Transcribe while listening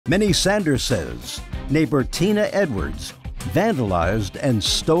Minnie Sanders says neighbor Tina Edwards vandalized and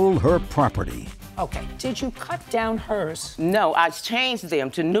stole her property. Okay, did you cut down hers? No, I changed them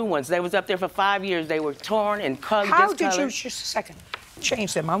to new ones. They was up there for 5 years. They were torn and colored. How did you, just a second,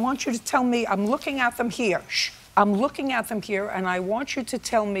 change them? I want you to tell me, I'm looking at them here. Shh. I'm looking at them here, and I want you to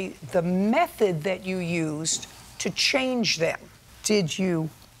tell me the method that you used to change them. Did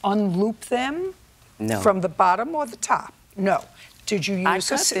you unloop them? No. From the bottom or the top? No. Did you use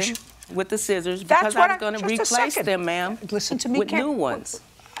I cut them with the scissors That's because what I was going to just replace them, ma'am. Listen to me, with new ones.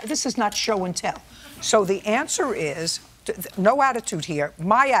 This is not show and tell. So the answer is, no attitude here,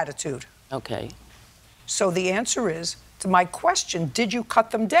 my attitude. Okay. So the answer is, to my question, did you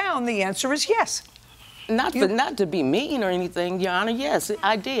cut them down? The answer is yes. Not to be mean or anything, Your Honor. Yes,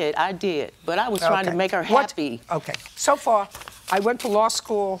 I did. But I was trying to make her happy. Okay. So far, I went to law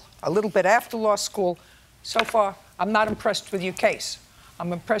school, a little bit after law school. So far, I'm not impressed with your case.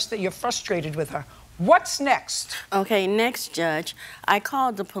 I'm impressed that you're frustrated with her. What's next? Okay, next, Judge, I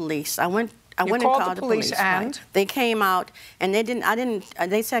called the police. I went and called the police, and right? They came out, and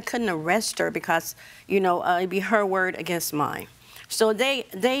they said I couldn't arrest her because, you know, it'd be her word against mine. So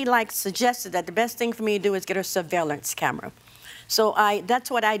they like suggested that the best thing for me to do is get her surveillance camera. So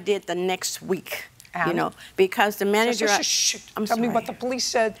that's what I did the next week, you know, because the manager. Tell me what the police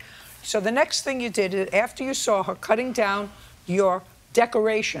said. So the next thing you did after you saw her cutting down your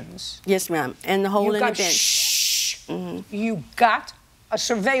decorations. Yes, ma'am, and the hole in the bench. Shh. You got a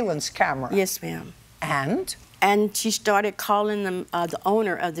surveillance camera. Yes, ma'am. And? And she started calling the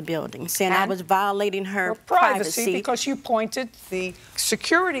owner of the building, saying I was violating her privacy because you pointed the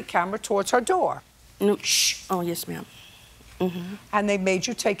security camera towards her door. No. Shh. Oh, yes, ma'am. And they made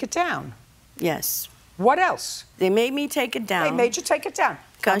you take it down. Yes. What else? They made me take it down. They made you take it down.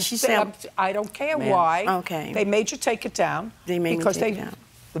 Because she said... I don't care why. Okay. They made you take it down. They made me take it down.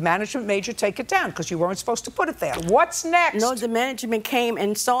 The management made you take it down because you weren't supposed to put it there. What's next? No, the management came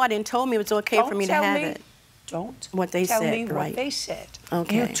and saw it and told me it was okay for me to have it. Don't what they tell said, me right. what they said.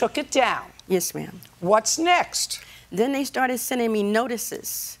 Okay. You took it down. Yes, ma'am. What's next? Then they started sending me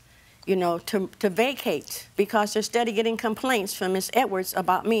notices, you know, to vacate because they're steady getting complaints from Miss Edwards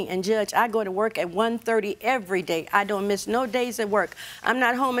about me. And Judge, I go to work at 1:30 every day. I don't miss no days at work. I'm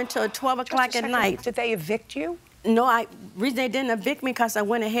not home until 12 o'clock at night. Did they evict you? No, reason they didn't evict me because I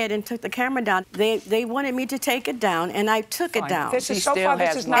went ahead and took the camera down. They wanted me to take it down, and I took it down. This is so far.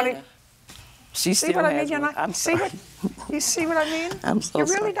 This is not. She still has one. I'm sorry. You see what I mean? I'm so You're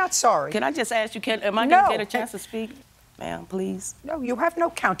really not sorry. Can I just ask you, am I going to get a chance to speak? Ma'am, please. No, you have no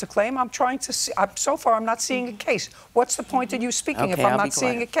counterclaim. I'm trying to see. So far, I'm not seeing a case. What's the point of you speaking if I'm not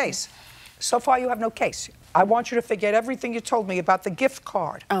seeing a case? So far, you have no case. I want you to forget everything you told me about the gift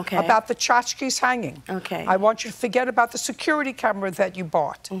card, about the tchotchkes hanging. I want you to forget about the security camera that you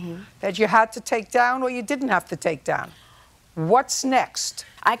bought, that you had to take down or you didn't have to take down. What's next?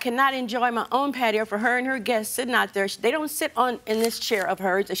 I cannot enjoy my own patio for her and her guests sitting out there. They don't sit in this chair of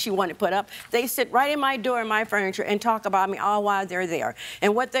hers that she wanted put up. They sit right in my door and my furniture and talk about me all while they're there.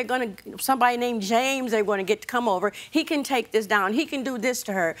 And what they're going to, somebody named James, they're going to get to come over. He can take this down. He can do this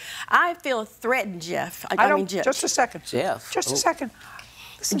to her. I feel threatened, Jeff. I mean, Jeff. Just a second. Jeff. Just a second.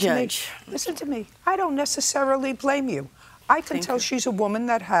 Listen Judge. to me. Listen to me. I don't necessarily blame you. I can tell she's a woman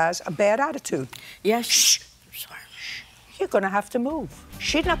that has a bad attitude. Yes. Shh. Sorry. You're going to have to move.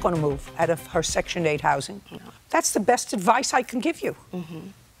 She's not going to move out of her Section 8 housing. No. That's the best advice I can give you.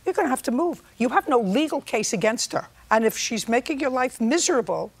 You're going to have to move. You have no legal case against her. And if she's making your life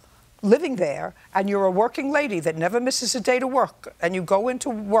miserable living there, and you're a working lady that never misses a day to work, and you go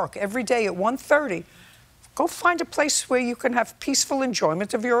into work every day at 1:30, go find a place where you can have peaceful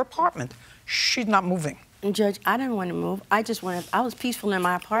enjoyment of your apartment. She's not moving. Judge, I didn't want to move. I just wanted. I was peaceful in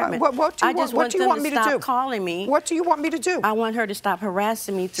my apartment. What do you want me to do? Stop calling me. What do you want me to do? I want her to stop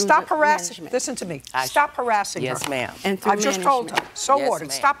harassing me through Stop harassing. management. Listen to me. Stop harassing her. Yes, ma'am. And through I've just told her. So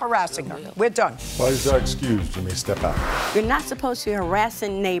ordered. Stop harassing her. We're done. Why is that excused? You may step out. You're not supposed to be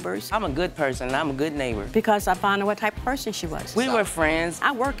harassing neighbors. I'm a good person, and I'm a good neighbor. Because I found out what type of person she was. We were friends.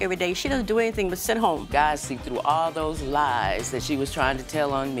 I work every day. She doesn't do anything but sit home. God see through all those lies that she was trying to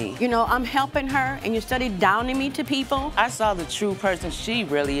tell on me. You know, I'm helping her, and you started downing me to people. I saw the true person she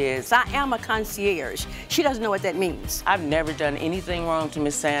really is. I am a concierge. She doesn't know what that means. I've never done anything wrong to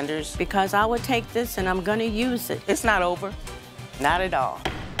Miss Sanders. Because I will take this and I'm going to use it. It's not over. Not at all.